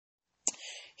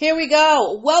Here we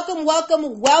go. Welcome,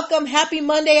 welcome, welcome. Happy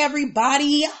Monday,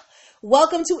 everybody.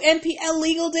 Welcome to NPL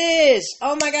Legal Dish.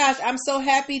 Oh my gosh, I'm so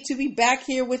happy to be back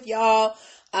here with y'all.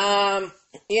 The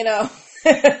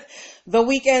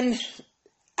weekend,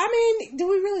 do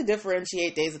we really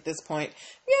differentiate days at this point?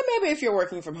 Yeah, maybe if you're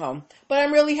working from home. But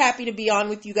I'm really happy to be on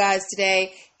with you guys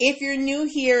today. If you're new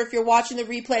here, if you're watching the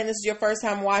replay and this is your first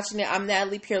time watching it, I'm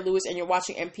Natalie Pierre-Lewis and you're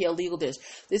watching NPL Legal Dish.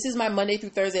 This is my Monday through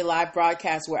Thursday live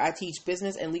broadcast where I teach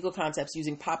business and legal concepts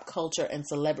using pop culture and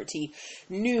celebrity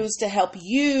news to help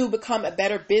you become a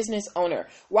better business owner.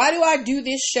 Why do I do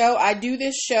this show? I do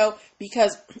this show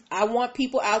because I want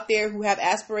people out there who have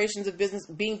aspirations of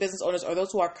being business owners, or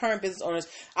those who are current business owners.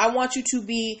 I want you to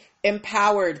be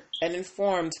empowered and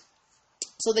informed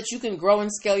so that you can grow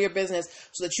and scale your business,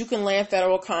 so that you can land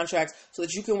federal contracts, so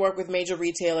that you can work with major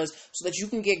retailers, so that you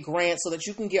can get grants, so that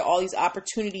you can get all these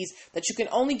opportunities that you can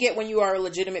only get when you are a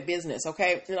legitimate business,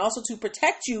 okay? And also to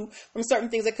protect you from certain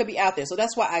things that could be out there. So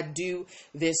that's why I do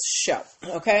this show,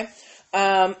 okay?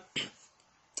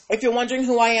 If you're wondering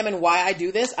who I am and why I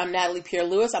do this, I'm Natalie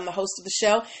Pierre-Lewis. I'm the host of the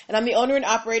show, and I'm the owner and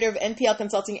operator of NPL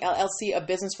Consulting, LLC, a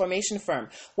business formation firm.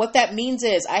 What that means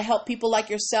is I help people like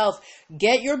yourself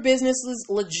get your businesses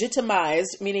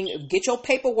legitimized, meaning get your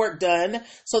paperwork done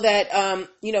so that,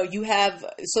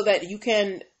 so that you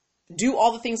can do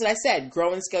all the things that I said.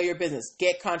 Grow and scale your business.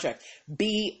 Get contract.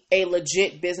 Be a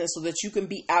legit business so that you can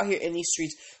be out here in these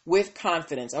streets with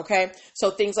confidence, okay?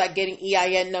 So things like getting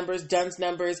EIN numbers, DUNS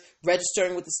numbers,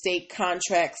 registering with the state,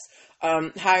 contracts,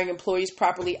 hiring employees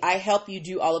properly. I help you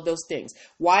do all of those things.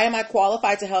 Why am I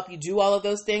qualified to help you do all of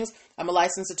those things? I'm a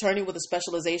licensed attorney with a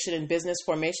specialization in business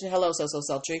formation. Hello, So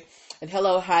Sultry. And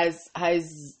hello, Hyzen,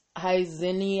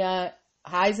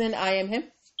 I am him.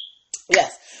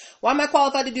 Yes. Why am I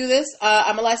qualified to do this?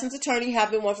 I'm a licensed attorney, have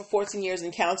been one for 14 years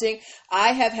and counting.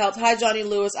 I have helped, hi Johnny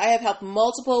Lewis, I have helped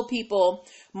multiple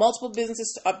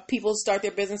businesses, people start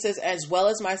their businesses as well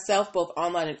as myself, both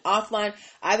online and offline.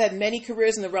 I've had many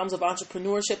careers in the realms of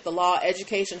entrepreneurship, the law,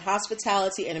 education,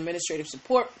 hospitality, and administrative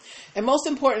support. And most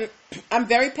important, I'm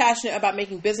very passionate about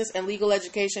making business and legal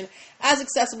education as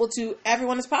accessible to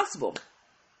everyone as possible.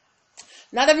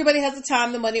 Not everybody has the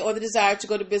time, the money, or the desire to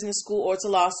go to business school or to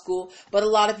law school, but a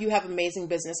lot of you have amazing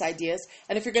business ideas.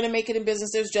 And if you're going to make it in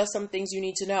business, there's just some things you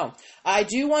need to know. I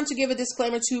do want to give a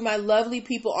disclaimer to my lovely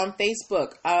people on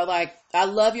Facebook. I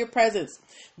love your presence,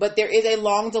 but there is a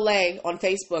long delay on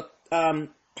Facebook. I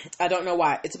don't know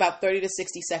why. It's about 30 to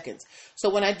 60 seconds. So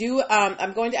when I do,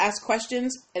 I'm going to ask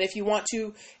questions. And if you want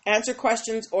to answer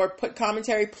questions or put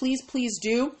commentary, please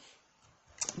do.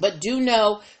 But do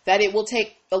know that it will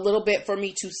take a little bit for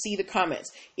me to see the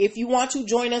comments. If you want to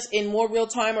join us in more real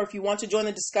time, or if you want to join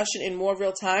the discussion in more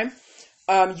real time,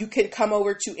 you can come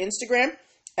over to Instagram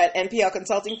at NPL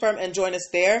Consulting Firm and join us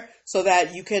there so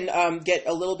that you can get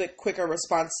a little bit quicker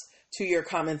response to your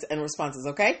comments and responses,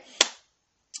 okay?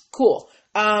 Cool.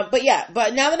 But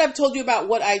now that I've told you about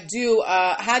what I do,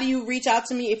 how do you reach out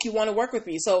to me if you want to work with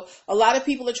me? So a lot of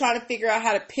people are trying to figure out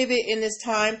how to pivot in this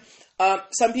time.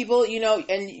 Some people,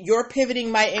 and your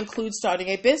pivoting might include starting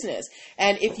a business.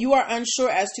 And if you are unsure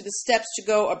as to the steps to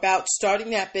go about starting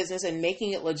that business and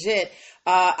making it legit,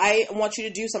 I want you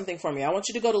to do something for me. I want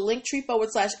you to go to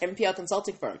Linktree/NPL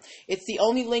Consulting Firm. It's the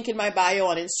only link in my bio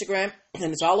on Instagram,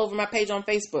 and it's all over my page on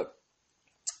Facebook.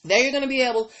 There you're going to be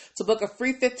able to book a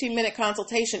free 15-minute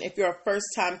consultation if you're a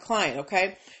first-time client,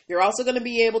 okay? You're also going to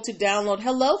be able to download,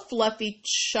 hello, Fluffy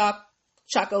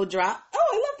Choco Drop. Oh,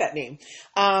 I love that name.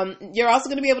 You're also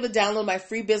going to be able to download my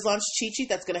free Biz Launch cheat sheet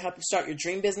that's going to help you start your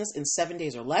dream business in 7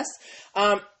 days or less.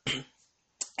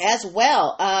 As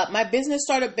well, my business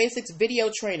startup basics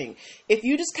video training. If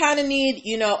you just kind of need,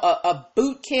 a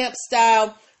boot camp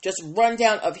style, just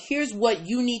rundown of here's what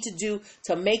you need to do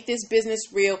to make this business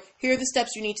real. Here are the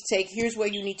steps you need to take. Here's where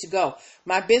you need to go.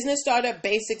 My business startup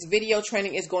basics video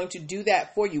training is going to do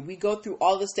that for you. We go through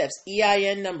all the steps,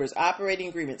 EIN numbers, operating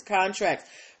agreements, contracts,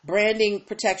 branding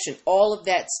protection, all of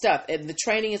that stuff. And the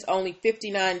training is only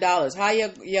 $59.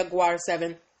 Hi, Jaguar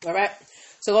 7. All right.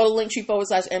 So go to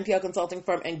Linktree/NPL Consulting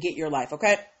Firm and get your life.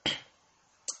 Okay.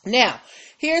 Now,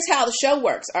 here's how the show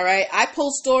works, all right? I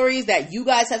pull stories that you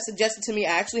guys have suggested to me.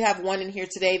 I actually have one in here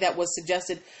today that was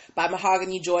suggested by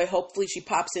Mahogany Joy. Hopefully she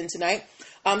pops in tonight.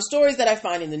 Stories that I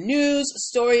find in the news,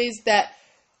 stories that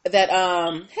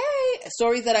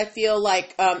I feel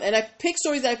like, and I pick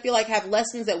stories that I feel like have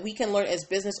lessons that we can learn as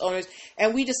business owners,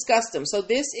 and we discuss them. So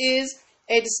this is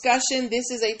a discussion.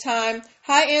 This is a time.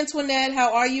 Hi, Antoinette.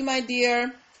 How are you, my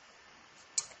dear?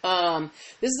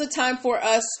 This is a time for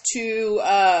us to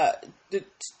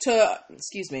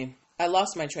excuse me, I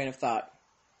lost my train of thought.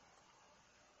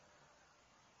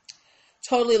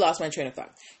 Totally lost my train of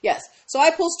thought. Yes. So I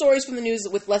pull stories from the news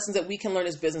with lessons that we can learn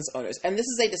as business owners. And this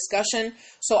is a discussion.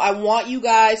 So I want you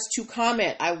guys to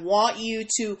comment. I want you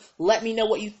to let me know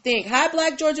what you think. Hi,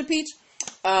 Black Georgia Peach.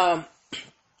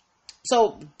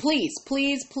 So please,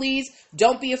 please, please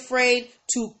don't be afraid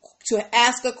to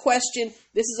ask a question.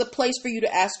 This is a place for you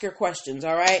to ask your questions.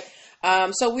 All right.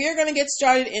 So we are going to get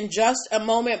started in just a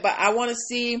moment, but I want to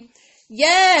see.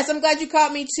 Yes, I'm glad you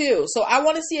caught me too. So I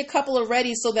want to see a couple of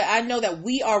readies so that I know that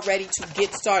we are ready to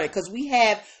get started because we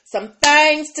have some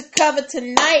things to cover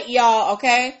tonight, y'all.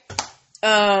 Okay.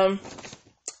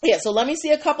 Yeah. So let me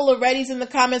see a couple of readies in the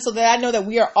comments so that I know that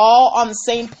we are all on the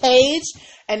same page,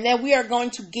 and then we are going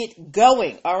to get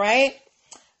going. All right.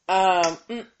 I'm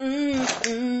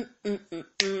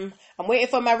waiting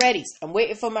for my readies.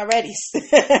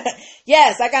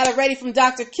 Yes, I got a ready from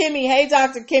Dr. Kimmy. Hey,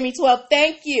 Dr. Kimmy 12.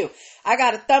 Thank you. I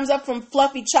got a thumbs up from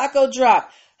Fluffy Choco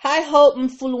Drop. Hi, Hope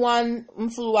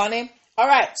Mfuluane. All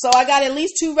right. So I got at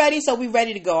least 2 ready. So we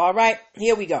ready to go. All right.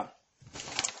 Here we go.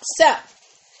 So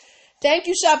thank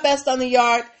you, Shop Best on the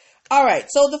Yard. All right.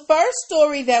 So the first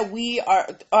story that we are,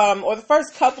 or the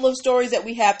first couple of stories that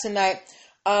we have tonight,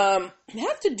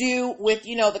 have to do with,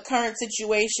 the current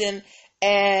situation,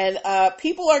 and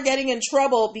people are getting in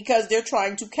trouble because they're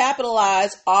trying to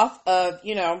capitalize off of,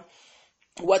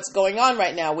 what's going on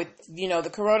right now with,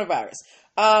 the coronavirus.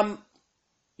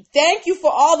 Thank you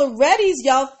for all the readies,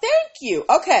 y'all. Thank you.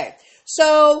 Okay.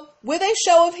 So with a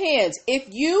show of hands, if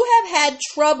you have had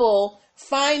trouble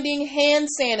finding hand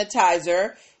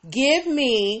sanitizer, give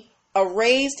me a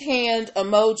raised hand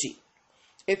emoji.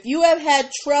 If you have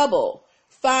had trouble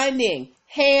finding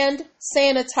hand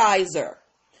sanitizer,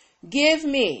 give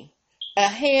me a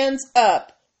hands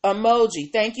up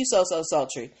emoji. Thank you, so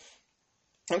sultry.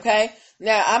 Okay.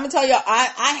 Now I'm gonna tell y'all,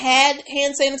 I had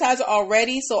hand sanitizer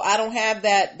already, so I don't have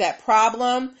that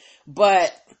problem.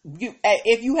 But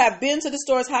if you have been to the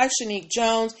stores, hi Shanique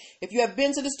Jones. If you have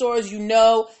been to the stores, you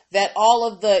know that all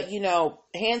of the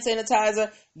hand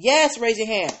sanitizer. Yes, raise your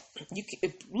hand.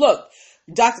 Look.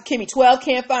 Dr. Kimmy 12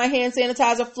 can't find hand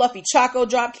sanitizer. Fluffy Choco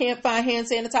Drop can't find hand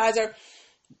sanitizer.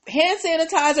 Hand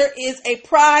sanitizer is a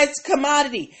prized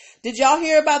commodity. Did y'all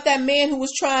hear about that man who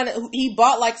was he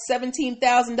bought like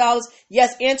 $17,000?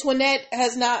 Yes, Antoinette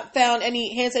has not found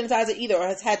any hand sanitizer either, or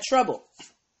has had trouble.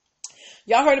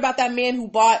 Y'all heard about that man who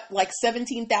bought like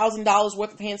 $17,000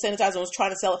 worth of hand sanitizer and was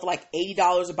trying to sell it for like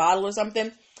 $80 a bottle or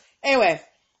something? Anyway,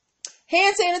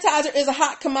 hand sanitizer is a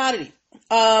hot commodity.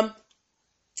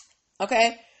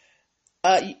 Okay.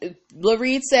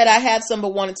 Lareed said, I have some,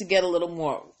 but wanted to get a little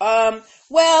more.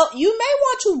 Well, you may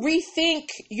want to rethink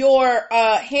your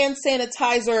hand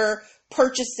sanitizer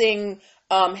purchasing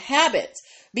habits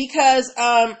because,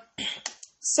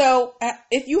 so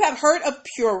if you have heard of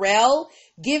Purell,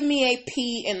 give me a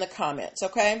P in the comments.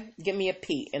 Okay. Give me a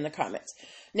P in the comments.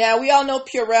 Now we all know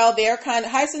Purell. They're kind of,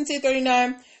 hi Sincere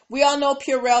 39. We all know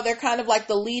Purell. They're kind of like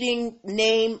the leading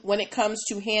name when it comes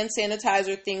to hand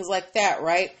sanitizer, things like that,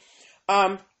 right?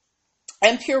 And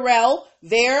Purell,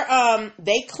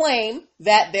 they claim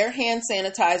that their hand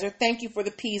sanitizer, thank you for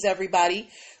the P's, everybody.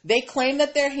 They claim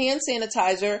that their hand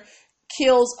sanitizer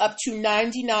kills up to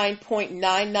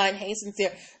 99.99, hey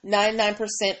Sincere,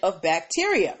 99% of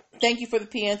bacteria. Thank you for the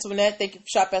P, Antoinette. Thank you for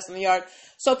Shop Best in the Yard.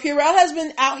 So Purell has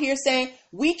been out here saying,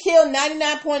 we kill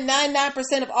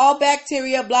 99.99% of all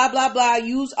bacteria, blah, blah, blah.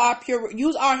 Use our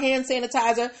hand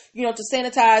sanitizer, to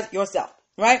sanitize yourself,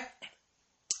 right?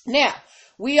 Now,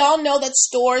 we all know that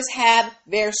stores have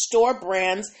their store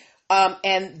brands,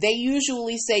 and they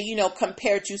usually say,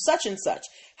 compared to such and such.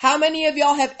 How many of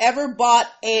y'all have ever bought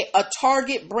a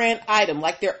Target brand item,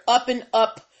 like their Up and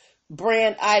Up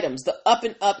brand items, the Up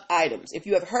and Up items? If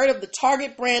you have heard of the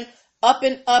Target brand Up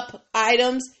and Up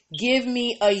items, give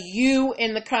me a U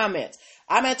in the comments.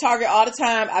 I'm at Target all the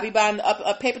time. I be buying the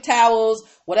Up paper towels,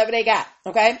 whatever they got.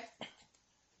 Okay.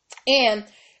 And,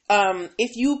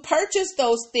 if you purchase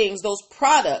those things, those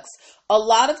products, a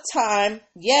lot of time,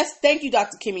 yes, thank you,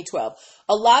 Dr. Kimmy 12.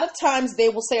 A lot of times they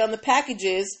will say on the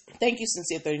packages, thank you,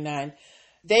 Sincere 39.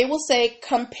 They will say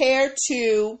compared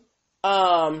to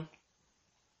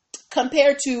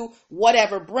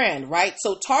whatever brand, right?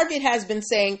 So Target has been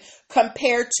saying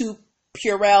compared to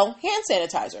Purell hand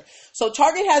sanitizer. So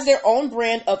Target has their own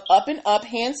brand of Up and Up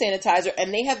hand sanitizer,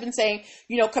 and they have been saying,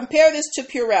 compare this to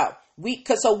Purell. We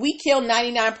kill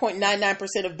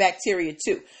 99.99% of bacteria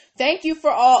too. Thank you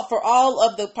for all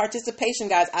of the participation,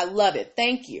 guys. I love it.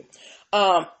 Thank you.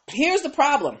 Here's the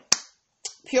problem.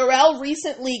 Purell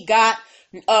recently got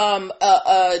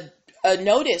a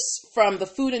notice from the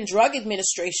Food and Drug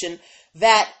Administration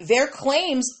that their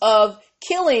claims of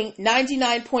killing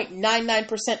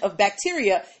 99.99% of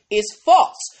bacteria is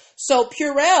false. So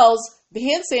Purell's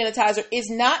hand sanitizer is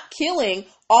not killing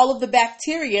all of the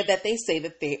bacteria that they say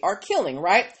that they are killing,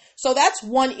 right? So that's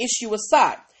one issue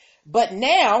aside. But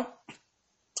now,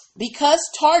 because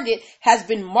Target has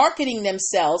been marketing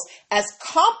themselves as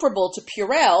comparable to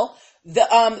Purell,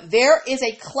 there is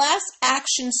a class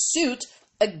action suit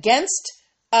against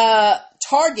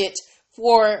Target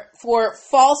for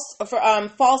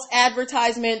false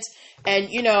advertisement and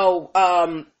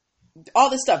all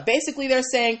this stuff. Basically, they're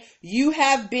saying you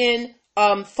have been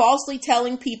falsely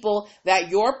telling people that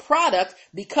your product,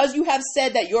 because you have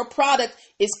said that your product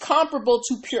is comparable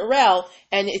to Purell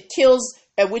and it kills,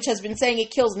 which has been saying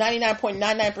it kills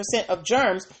 99.99% of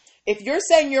germs. If you're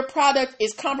saying your product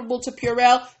is comparable to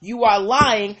Purell, you are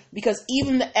lying, because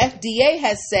even the FDA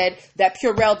has said that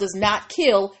Purell does not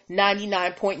kill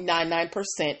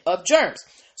 99.99% of germs.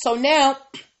 So now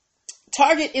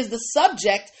Target is the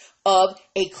subject of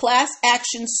a class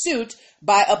action suit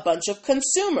by a bunch of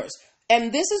consumers.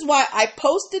 And this is why I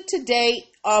posted today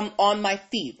on my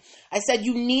feed. I said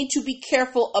you need to be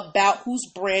careful about whose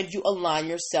brand you align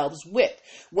yourselves with.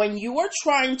 When you are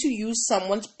trying to use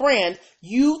someone's brand,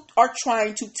 you are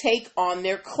trying to take on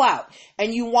their clout.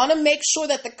 And you want to make sure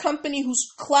that the company whose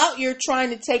clout you're trying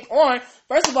to take on,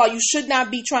 first of all, you should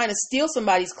not be trying to steal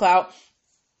somebody's clout.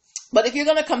 But if you're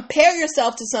going to compare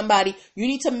yourself to somebody, you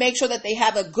need to make sure that they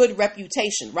have a good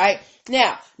reputation, right?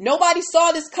 Now, nobody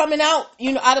saw this coming out,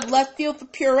 out of left field for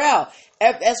Purell.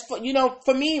 As for,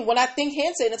 for me, when I think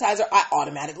hand sanitizer, I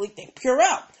automatically think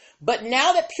Purell. But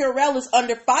now that Purell is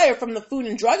under fire from the Food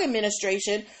and Drug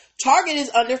Administration, Target is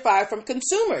under fire from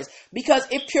consumers. Because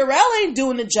if Purell ain't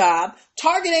doing the job,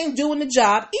 Target ain't doing the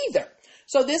job either.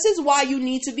 So this is why you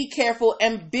need to be careful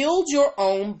and build your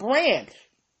own brand.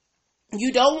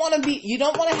 You don't want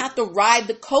to have to ride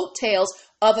the coattails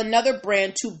of another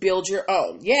brand to build your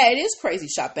own. Yeah, it is crazy.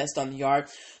 Shop Best on the Yard.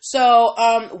 So,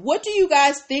 what do you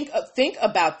guys think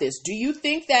about this? Do you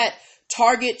think that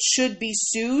Target should be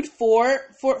sued for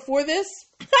this?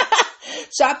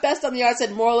 Shop Best on the Yard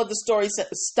said, moral of the story,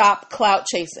 stop clout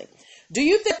chasing. Do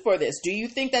you think for this? Do you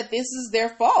think that this is their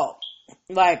fault?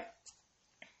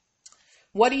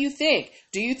 What do you think?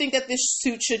 Do you think that this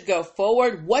suit should go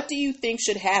forward? What do you think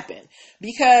should happen?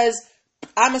 Because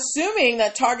I'm assuming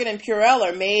that Target and Purell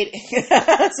are made.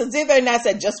 So Z39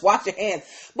 said, just wash your hands.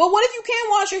 But what if you can't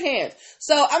wash your hands?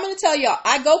 So I'm going to tell y'all,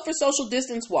 I go for social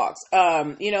distance walks.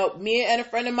 Me and a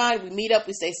friend of mine, we meet up,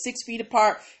 we stay 6 feet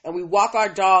apart, and we walk our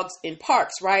dogs in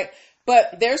parks, right?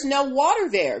 But there's no water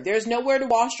there. There's nowhere to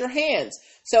wash your hands.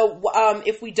 So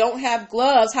if we don't have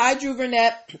gloves, hi Drew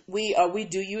Vernette, we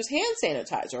do use hand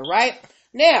sanitizer, right?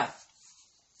 Now,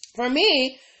 for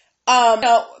me,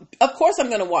 of course I'm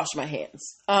going to wash my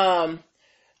hands.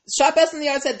 Shop Best in the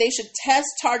Yard said they should test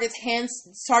Target's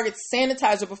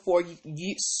sanitizer before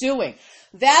suing.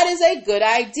 That is a good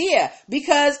idea,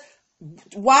 because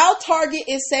while Target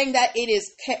is saying that it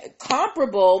is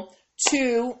comparable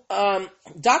to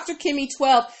Dr. Kimmy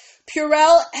 12,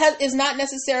 Purell is not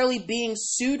necessarily being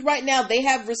sued right now. They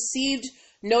have received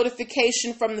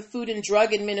notification from the Food and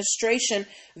Drug Administration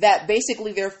that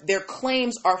basically their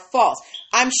claims are false.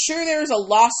 I'm sure there's a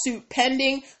lawsuit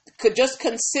pending, just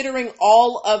considering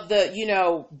all of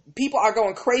the, people are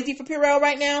going crazy for Purell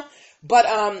right now. But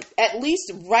at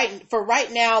least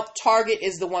right now, Target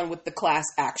is the one with the class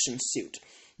action suit,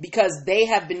 because they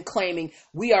have been claiming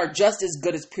we are just as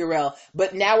good as Purell,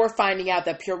 but now we're finding out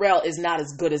that Purell is not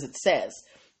as good as it says.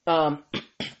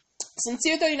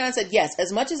 Sincere39 said, yes,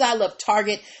 as much as I love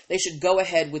Target, they should go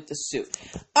ahead with the suit.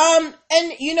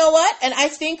 And you know what? And I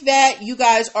think that you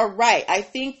guys are right. I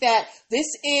think that this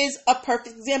is a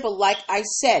perfect example. Like I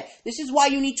said, this is why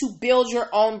you need to build your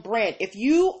own brand. If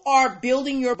you are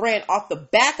building your brand off the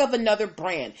back of another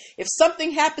brand, if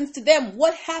something happens to them,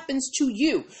 what happens to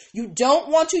you? You don't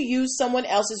want to use someone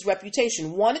else's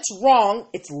reputation. One, it's wrong,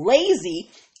 it's lazy,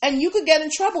 and you could get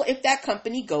in trouble if that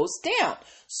company goes down.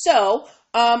 So,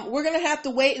 we're going to have to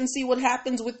wait and see what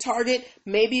happens with Target.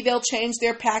 Maybe they'll change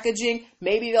their packaging.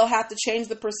 Maybe they'll have to change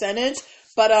the percentage.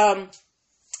 But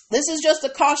this is just a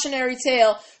cautionary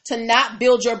tale to not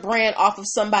build your brand off of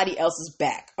somebody else's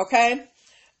back. Okay?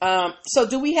 So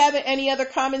do we have any other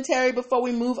commentary before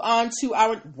we move on to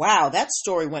our... Wow, that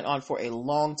story went on for a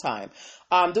long time.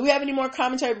 Do we have any more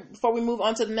commentary before we move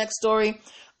on to the next story?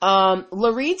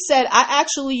 Lareed said, I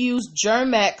actually use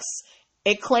Germ-X.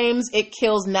 It claims it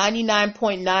kills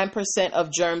 99.9%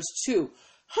 of germs too.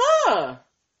 Huh.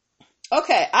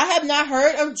 Okay, I have not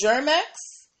heard of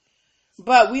Germ-X,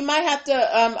 But we might have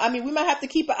to, we might have to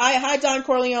keep an eye. Hi, Don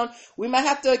Corleone. We might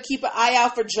have to keep an eye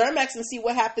out for Germ-X and see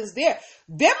what happens there.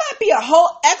 There might be a whole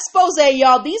expose,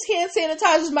 y'all. These hand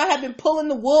sanitizers might have been pulling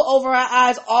the wool over our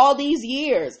eyes all these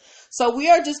years. So we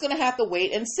are just going to have to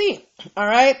wait and see. All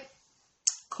right.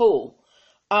 Cool.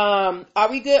 Are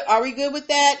we good? Are we good with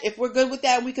that? If we're good with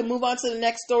that, we can move on to the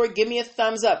next story. Give me a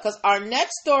thumbs up, because our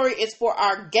next story is for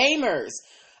our gamers.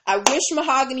 I wish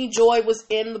Mahogany Joy was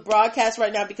in the broadcast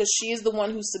right now, because she is the one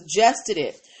who suggested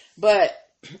it. But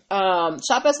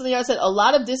Shop SLR said a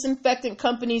lot of disinfectant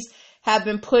companies have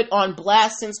been put on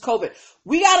blast since COVID.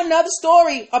 We got another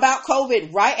story about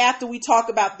COVID right after we talk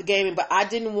about the gaming, but I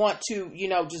didn't want to,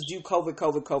 just do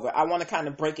COVID. I want to kind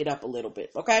of break it up a little bit,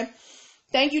 okay?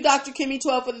 Thank you, Dr.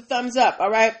 Kimmy12, for the thumbs up,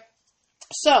 all right?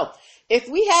 So, if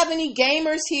we have any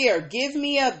gamers here, give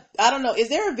me is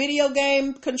there a video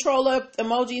game controller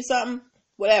emoji or something?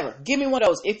 Whatever. Give me one of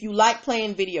those if you like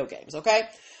playing video games, okay?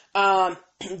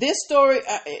 This story,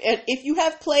 if you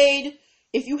have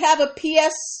a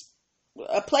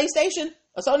PlayStation,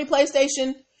 a Sony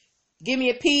PlayStation, give me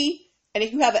a P. And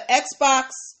if you have an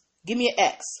Xbox, give me an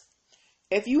X.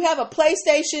 If you have a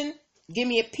PlayStation, give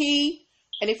me a P.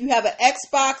 And if you have an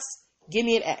Xbox, give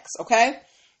me an X, okay?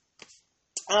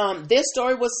 This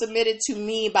story was submitted to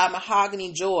me by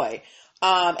Mahogany Joy,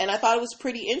 and I thought it was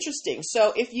pretty interesting.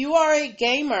 So if you are a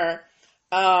gamer,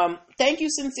 thank you,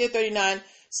 Sincere39.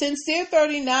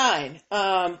 Sincere39,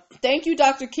 thank you,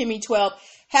 Dr. Kimmy12.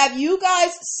 Have you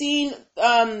guys seen,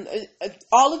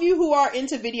 all of you who are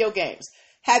into video games,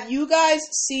 have you guys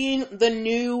seen the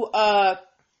new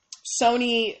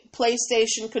Sony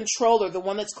PlayStation controller, the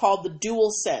one that's called the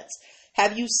DualSense?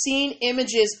 Have you seen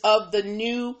images of the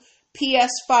new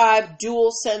PS5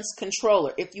 DualSense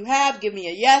controller? If you have, give me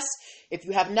a yes. If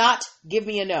you have not, give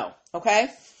me a no.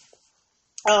 Okay?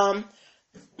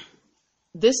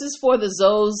 This is for the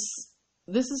Zoes.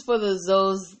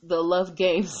 The love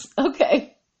games.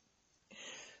 Okay.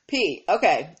 P.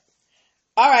 Okay.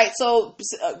 All right. So,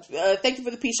 thank you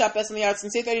for the P Shop SMR.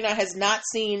 Sincere 39 has not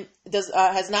seen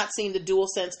the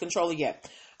DualSense controller yet.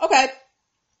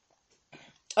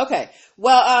 Okay.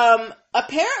 Well,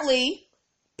 apparently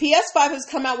PS5 has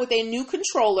come out with a new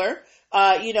controller.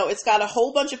 It's got a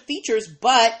whole bunch of features,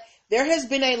 but there has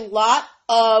been a lot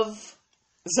of...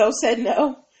 Zoe said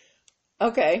no.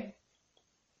 Okay.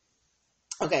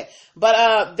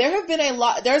 But there's been a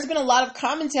lot of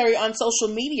commentary on social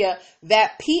media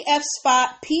that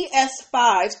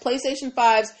PS5's, PlayStation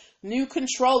 5's new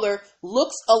controller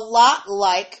looks a lot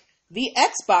like the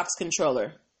Xbox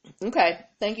controller. Okay.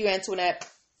 Thank you, Antoinette.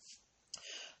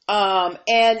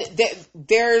 And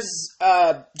there's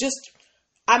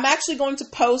I'm actually going to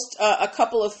post a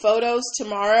couple of photos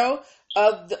tomorrow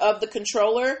of the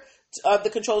controller,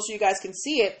 so you guys can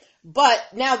see it. But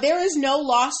now there is no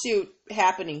lawsuit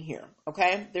happening here.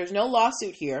 Okay, there's no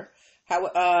lawsuit here.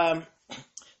 How?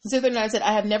 Sister9 said,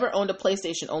 I have never owned a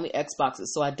PlayStation, only Xboxes,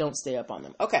 so I don't stay up on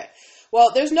them. Okay.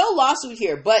 Well, there's no lawsuit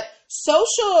here, but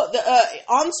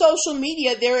on social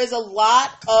media, there is a lot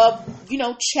of,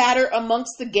 chatter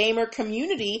amongst the gamer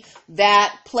community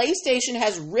that PlayStation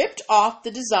has ripped off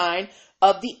the design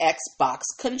of the Xbox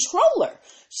controller.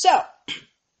 So,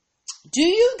 do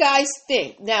you guys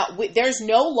think, now, there's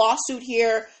no lawsuit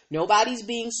here, nobody's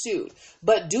being sued,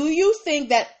 but do you think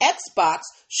that Xbox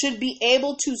should be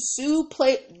able to sue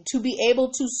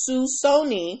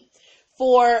Sony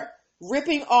for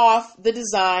ripping off the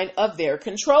design of their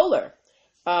controller?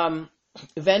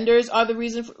 Vendors are the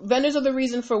reason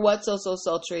for what, so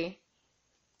sultry?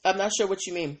 I'm not sure what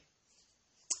you mean.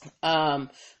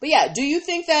 But yeah, do you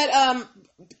think that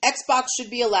Xbox should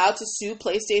be allowed to sue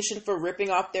PlayStation for ripping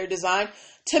off their design?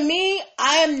 To me,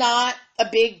 I am not a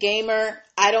big gamer.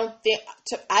 I don't think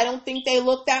they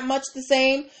look that much the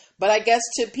same. But I guess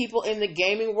to people in the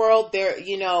gaming world, they're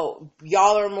y'all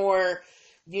are more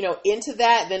into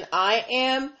that than I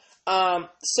am.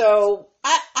 So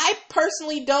I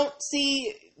personally don't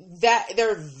see that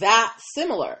they're that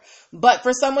similar. But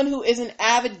for someone who is an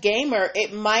avid gamer,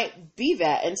 it might be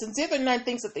that. And Sincere 39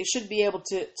 thinks that they should be able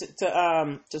to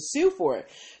sue for it.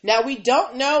 Now, we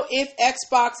don't know if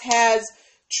Xbox has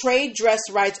trade dress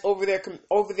rights over their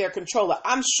controller.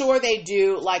 I'm sure they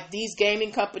do. Like these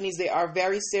gaming companies, they are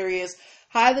very serious.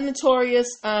 Hi, the notorious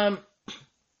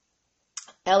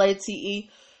LATE.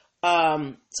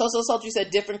 So Sultry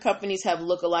said different companies have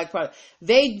look-alike products.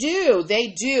 They do,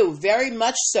 very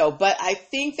much so. But I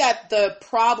think that the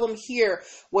problem here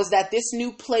was that this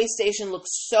new PlayStation looks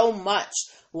so much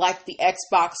like the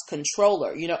Xbox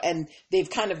controller, and they've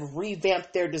kind of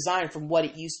revamped their design from what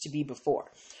it used to be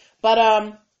before. But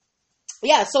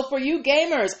yeah, so for you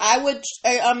gamers, I would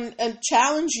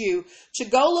challenge you to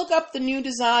go look up the new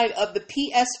design of the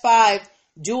PS5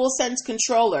 DualSense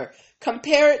controller.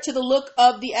 Compare it to the look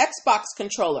of the Xbox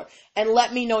controller and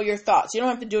let me know your thoughts. You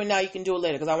don't have to do it now. You can do it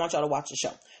later because I want y'all to watch the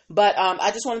show. But I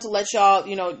just wanted to let y'all,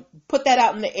 put that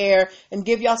out in the air and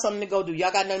give y'all something to go do.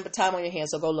 Y'all got nothing but time on your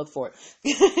hands, so go look for it.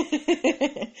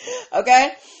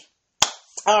 Okay?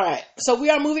 All right. So we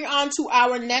are moving on to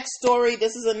our next story.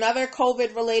 This is another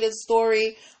COVID-related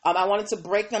story. I wanted to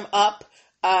break them up.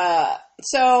 Okay.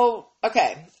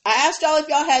 I asked y'all if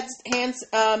y'all had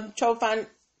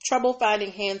trouble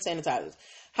finding hand sanitizers.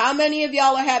 How many of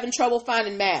y'all are having trouble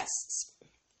finding masks?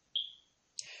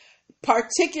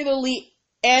 Particularly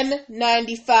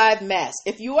N95 masks.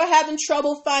 If you are having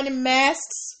trouble finding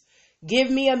masks, give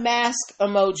me a mask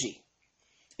emoji.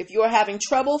 If you are having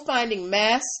trouble finding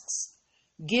masks,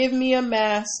 give me a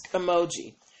mask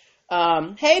emoji.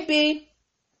 Hey B.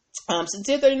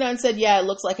 Sincere39 said, yeah, it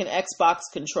looks like an Xbox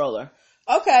controller.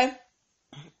 Okay.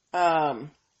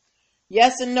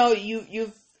 Yes and no,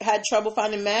 you've had trouble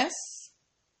finding masks?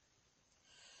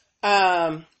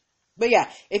 But yeah,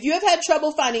 if you have had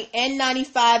trouble finding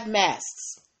N95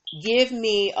 masks, give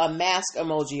me a mask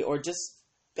emoji or just,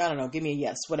 I don't know, give me a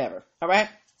yes, whatever. All right.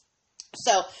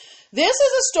 So this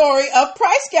is a story of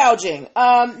price gouging.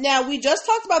 Now we just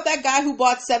talked about that guy who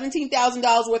bought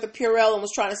 $17,000 worth of Purell and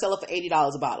was trying to sell it for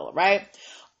 $80 a bottle, right?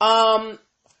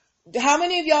 How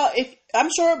many of y'all, I'm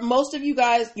sure most of you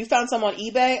guys, you found some on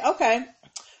eBay. Okay.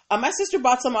 My sister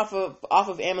bought some off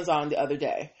of Amazon the other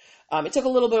day. It took a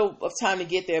little bit of time to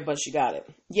get there, but she got it.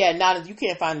 Yeah, you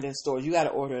can't find it in stores. You got to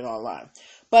order it online.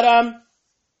 But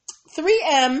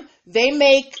 3M, they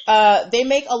make a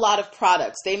lot of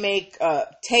products. They make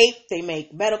tape. They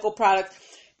make medical products,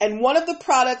 and one of the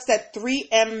products that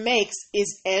 3M makes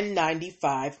is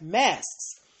N95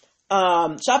 masks.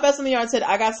 Shop S in the Yard said,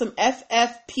 "I got some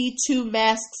FFP2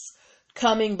 masks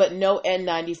coming, but no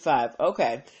N95."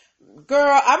 Okay,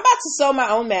 girl, I'm about to sew my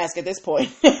own mask at this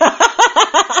point.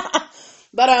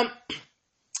 But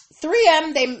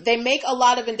 3M, they make a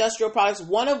lot of industrial products,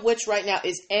 one of which right now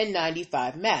is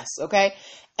N95 masks, okay?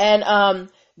 And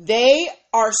they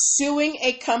are suing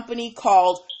a company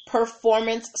called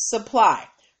Performance Supply.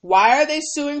 Why are they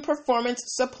suing Performance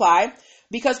Supply?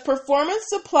 Because Performance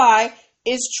Supply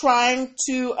is trying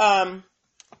to...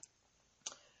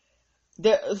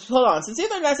 hold on. Sincere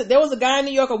guy said there was a guy in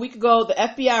New York a week ago. The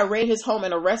FBI raided his home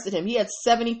and arrested him. He had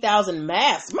 70,000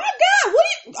 masks. My God,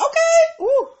 okay.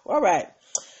 Ooh, all right.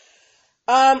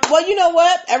 Well, you know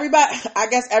what? I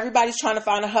guess everybody's trying to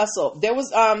find a hustle. There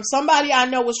was somebody I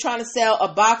know was trying to sell a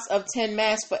box of 10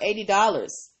 masks for $80.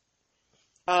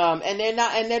 And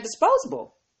they're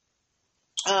disposable.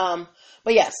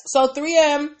 But yes, so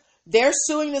 3M, they're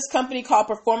suing this company called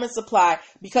Performance Supply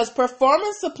because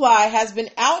Performance Supply has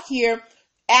been out here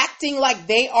acting like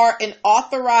they are an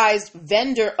authorized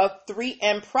vendor of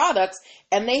 3M products,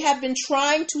 and they have been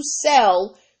trying to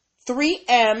sell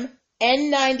 3M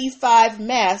N95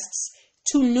 masks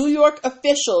to New York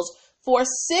officials for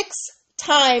 6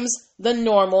 times the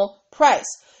normal price.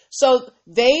 So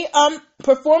they,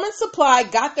 Performance Supply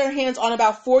got their hands on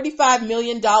about $45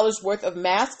 million worth of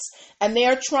masks, and they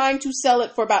are trying to sell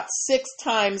it for about 6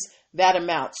 times that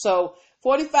amount. So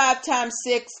 45 times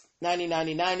 6, 90,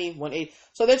 90, 90, 180.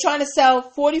 So they're trying to sell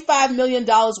 $45 million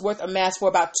worth of masks for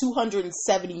about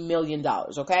 $270 million,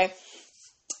 okay?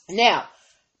 Now,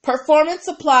 Performance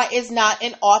Supply is not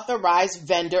an authorized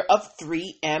vendor of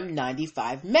 3M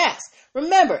 95 masks.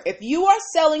 Remember, if you are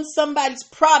selling somebody's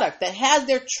product that has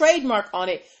their trademark on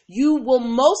it, you will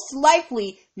most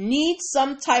likely need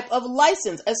some type of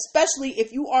license, especially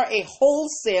if you are a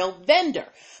wholesale vendor.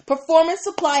 Performance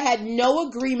Supply had no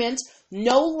agreement,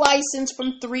 no license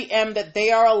from 3M that they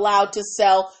are allowed to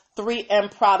sell 3M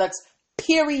products,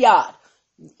 period.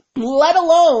 Let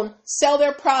alone sell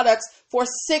their products for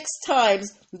 6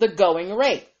 times the going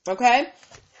rate, okay?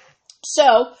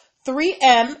 So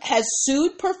 3M has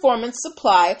sued Performance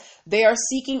Supply. They are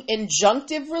seeking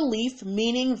injunctive relief,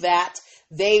 meaning that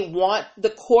they want the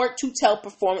court to tell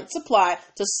Performance Supply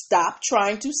to stop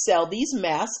trying to sell these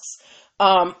masks.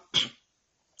 And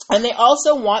they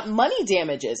also want money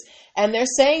damages. And they're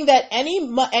saying that any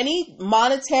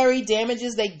monetary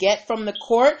damages they get from the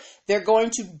court, they're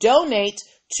going to donate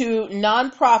to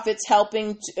nonprofits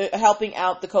helping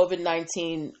out the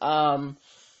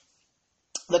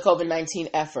COVID-19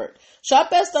 effort. Shop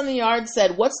Best on the Yard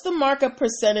said, "What's the markup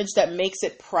percentage that makes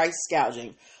it price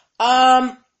gouging?"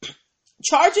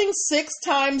 Charging 6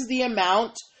 times the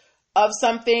amount of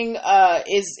something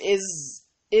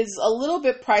is a little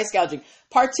bit price gouging,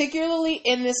 particularly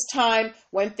in this time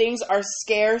when things are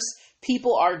scarce.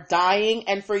 people are dying,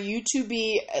 and for you to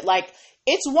be like,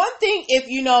 it's one thing if,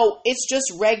 it's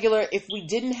just regular, if we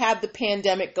didn't have the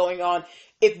pandemic going on.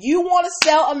 If you want to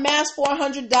sell a mask for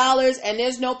 $100 and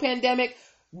there's no pandemic,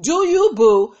 do you,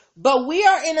 boo? But we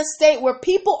are in a state where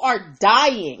people are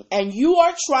dying, and you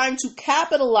are trying to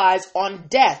capitalize on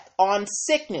death, on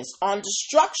sickness, on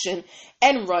destruction,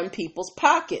 and run people's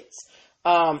pockets.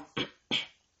 The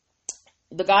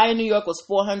guy in New York was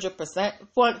 400%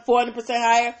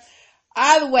 higher.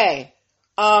 Either way,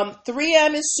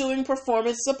 3M is suing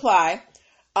Performance Supply.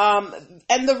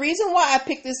 And the reason why I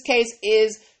picked this case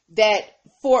is that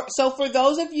for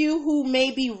those of you who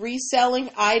may be reselling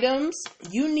items,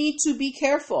 you need to be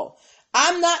careful.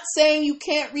 I'm not saying you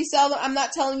can't resell them. I'm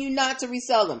not telling you not to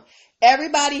resell them.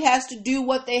 Everybody has to do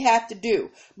what they have to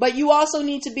do. But you also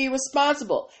need to be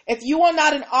responsible. If you are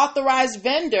not an authorized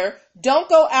vendor, don't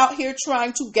go out here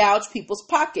trying to gouge people's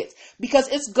pockets, because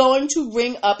it's going to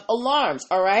ring up alarms,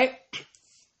 all right?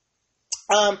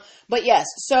 But yes,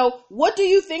 so what do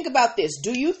you think about this?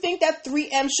 Do you think that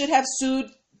 3M should have sued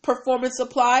Performance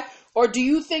Supply, or do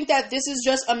you think that this is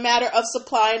just a matter of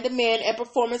supply and demand, and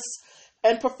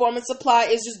Performance Supply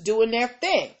is just doing their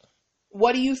thing?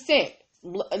 What do you think?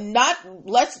 Let's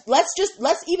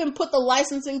even put the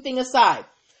licensing thing aside.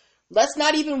 Let's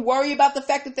not even worry about the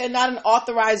fact that they're not an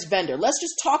authorized vendor. Let's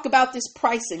just talk about this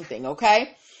pricing thing,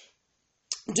 okay?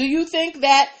 Do you think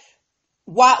that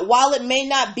while it may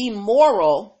not be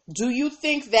moral, do you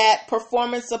think that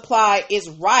Performance Supply is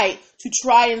right to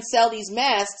try and sell these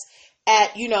masks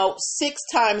at, 6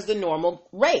 times the normal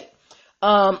rate?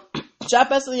 Shop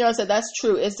Esleon said, that's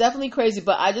true. It's definitely crazy,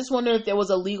 but I just wonder if there was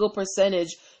a legal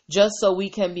percentage just so we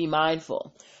can be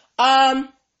mindful. I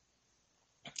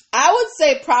would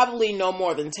say probably no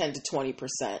more than 10 to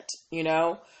 20%,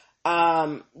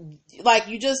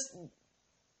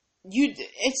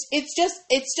 it's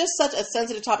just such a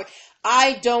sensitive topic.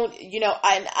 I don't,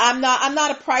 I'm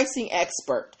not a pricing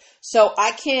expert, so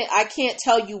I can't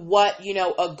tell you what,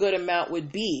 a good amount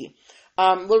would be.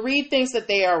 Lareed thinks that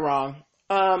they are wrong.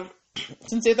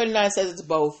 Sincere 39 says it's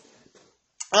both.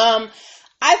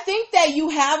 I think that you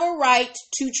have a right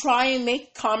to try and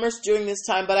make commerce during this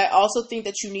time, but I also think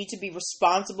that you need to be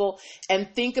responsible and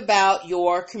think about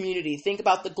your community. Think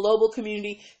about the global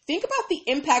community. Think about the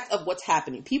impact of what's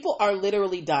happening. People are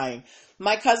literally dying.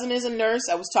 My cousin is a nurse.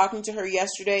 I was talking to her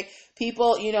yesterday.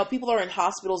 People are in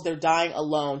hospitals. They're dying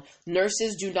alone.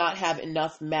 Nurses do not have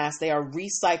enough masks. They are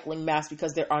recycling masks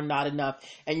because there are not enough.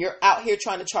 And you're out here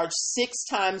trying to charge 6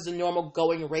 times the normal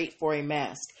going rate for a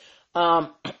mask.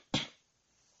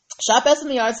 Shop S in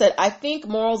the Yard said, I think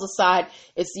morals aside,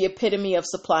 it's the epitome of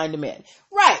supply and demand.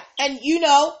 Right. And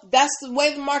that's the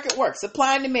way the market works.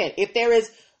 Supply and demand. If there is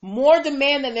more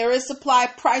demand than there is supply,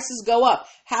 prices go up.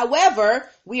 However,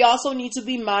 we also need to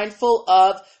be mindful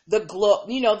of the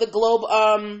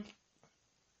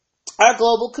our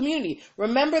global community.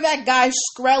 Remember that guy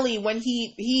Shkreli when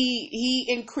he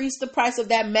increased the price of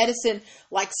that medicine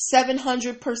like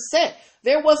 700%.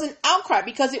 There was an outcry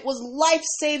because it was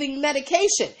life-saving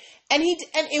medication. And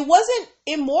it wasn't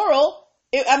immoral.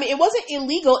 It wasn't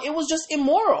illegal. It was just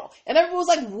immoral. And everyone was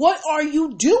like, what are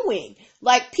you doing?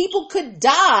 Like, people could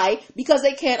die because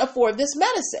they can't afford this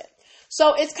medicine.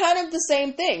 So it's kind of the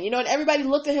same thing, and everybody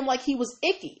looked at him like he was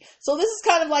icky. So this is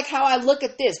kind of like how I look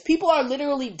at this. People are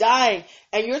literally dying,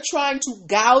 and you're trying to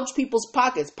gouge people's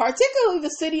pockets, particularly the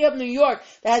city of New York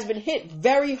that has been hit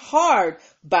very hard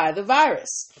by the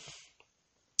virus.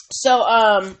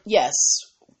 So, yes.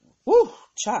 Woo,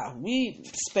 child, we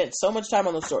spent so much time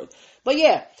on those stories. But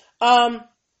yeah,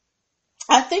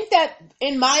 I think that,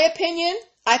 in my opinion,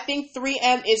 I think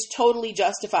 3M is totally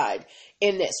justified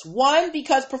in this. One,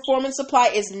 because Performance Supply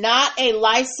is not a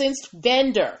licensed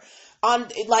vendor.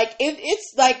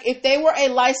 If they were a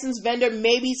licensed vendor,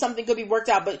 maybe something could be worked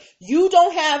out. But you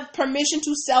don't have permission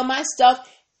to sell my stuff,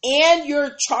 and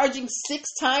you're charging 6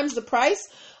 times the price.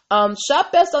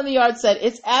 Shop Best on the Yard said,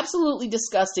 it's absolutely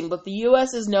disgusting, but the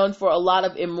U.S. is known for a lot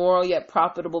of immoral yet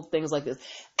profitable things like this.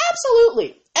 Absolutely.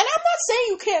 And I'm not saying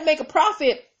you can't make a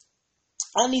profit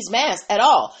on these masks at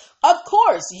all. Of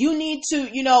course, you need to,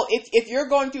 if you're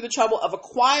going through the trouble of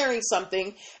acquiring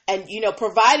something and,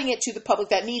 providing it to the public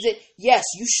that needs it, yes,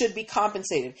 you should be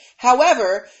compensated.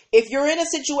 However, if you're in a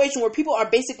situation where people are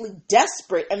basically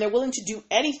desperate and they're willing to do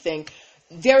anything,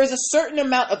 there is a certain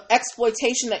amount of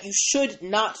exploitation that you should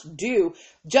not do,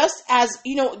 just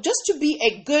to be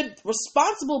a good,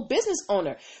 responsible business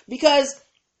owner. Because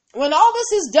when all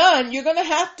this is done, you're going to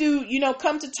have to,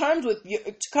 come to terms with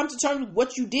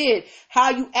what you did,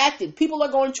 how you acted. People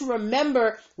are going to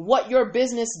remember what your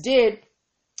business did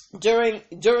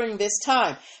during this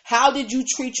time? How did you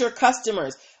treat your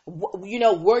customers?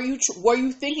 Were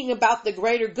you thinking about the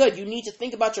greater good? You need to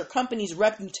think about your company's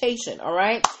reputation, all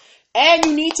right? And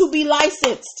you need to be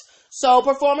licensed. So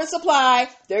Performance Supply,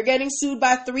 they're getting sued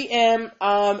by 3M.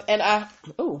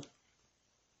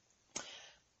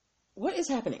 What is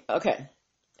happening? Okay.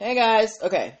 Hey guys.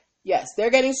 Okay. Yes, they're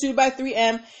getting sued by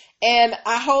 3M, and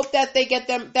I hope that they get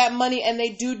them that money and they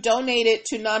do donate it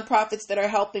to nonprofits that are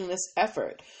helping this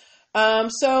effort.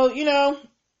 So,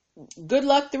 good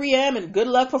luck 3M and good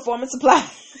luck Performance Supply.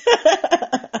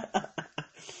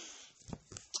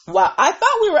 Wow, I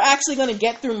thought we were actually going to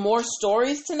get through more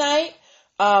stories tonight.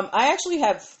 I actually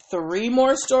have 3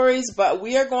 more stories, but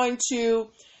we are going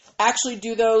to actually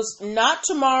do those not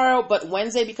tomorrow, but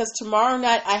Wednesday, because tomorrow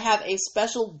night I have a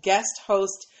special guest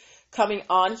host coming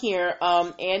on here,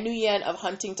 Ann Nguyen of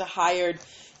Hunting to Hired.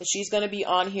 And she's going to be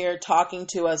on here talking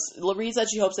to us. Loree said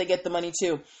she hopes they get the money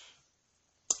too.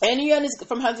 Ann Nguyen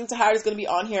from Hunting to Hired is going to be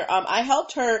on here. I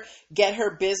helped her get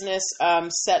her business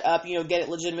set up, get it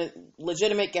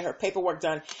legitimate, get her paperwork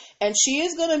done. And she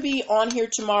is going to be on here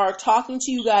tomorrow talking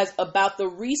to you guys about the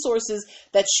resources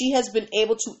that she has been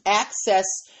able to access,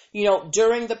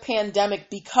 during the pandemic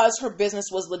because her business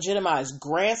was legitimized.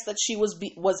 Grants that she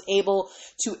was able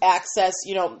to access,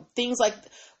 things like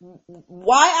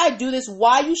why I do this,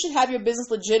 why you should have your business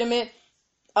legitimate.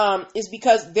 Is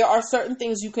because there are certain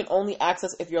things you can only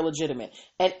access if you're legitimate.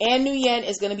 And Ann Nguyen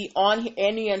is going to be on here,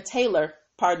 Ann Nguyen Taylor,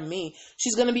 pardon me.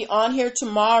 She's going to be on here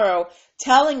tomorrow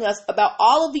telling us about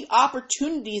all of the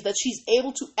opportunities that she's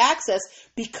able to access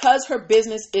because her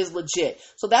business is legit.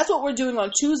 So that's what we're doing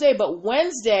on Tuesday, but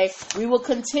Wednesday we will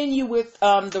continue with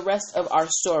the rest of our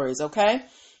stories, okay?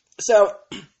 So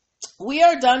we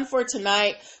are done for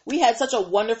tonight. We had such a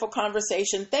wonderful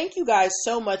conversation. Thank you guys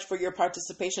so much for your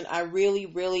participation. I really,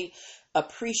 really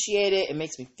appreciate it. It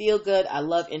makes me feel good. I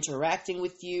love interacting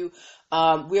with you.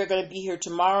 We are going to be here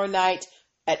tomorrow night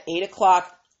at 8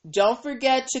 o'clock. Don't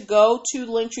forget to go to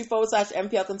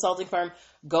Linktree/MPL Consulting Firm.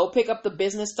 Go pick up the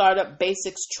Business Startup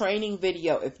Basics training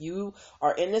video. If you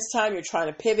are in this time, you're trying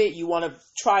to pivot, you want to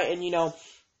try and,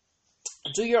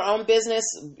 do your own business,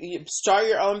 start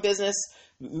your own business.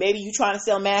 Maybe you trying to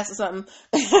sell masks or something.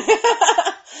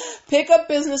 Pick up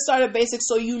Business Startup Basics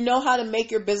so you know how to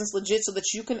make your business legit so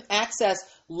that you can access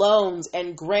loans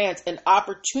and grants and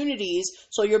opportunities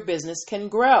so your business can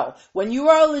grow. When you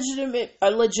are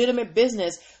a legitimate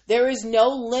business, there is no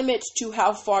limit to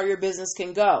how far your business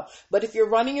can go. But if you're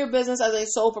running your business as a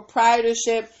sole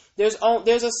proprietorship, there's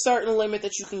a certain limit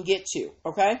that you can get to,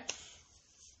 okay?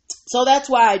 So that's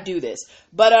why I do this.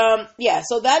 But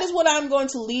so that is what I'm going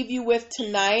to leave you with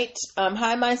tonight.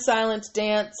 Hi, my silent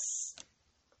dance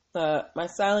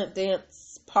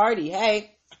party.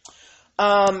 Hey.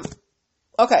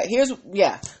 Okay,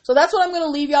 so that's what I'm going to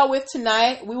leave y'all with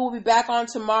tonight. We will be back on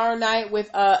tomorrow night with,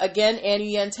 again, Ann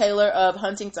Nguyen Taylor of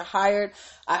Hunting to Hired.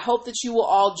 I hope that you will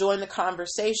all join the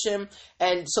conversation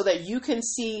and so that you can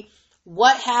see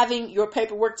what having your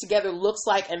paperwork together looks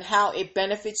like and how it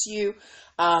benefits you.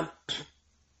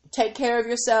 Take care of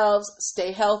yourselves,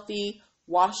 stay healthy,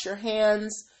 wash your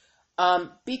hands,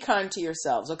 be kind to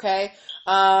yourselves, okay?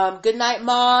 Good night,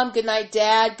 Mom. Good night,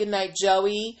 Dad. Good night,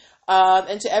 Joey.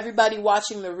 And to everybody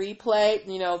watching the replay,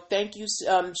 thank you.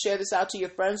 Share this out to your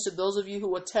friends. To those of you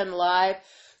who attend live,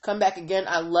 come back again.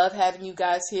 I love having you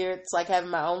guys here. It's like having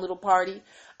my own little party.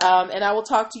 And I will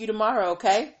talk to you tomorrow,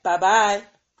 okay? Bye-bye.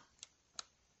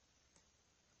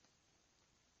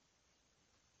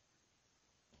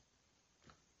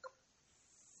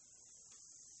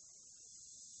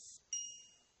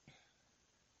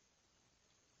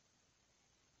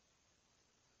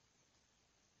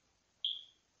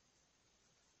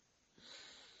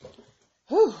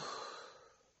 Whew.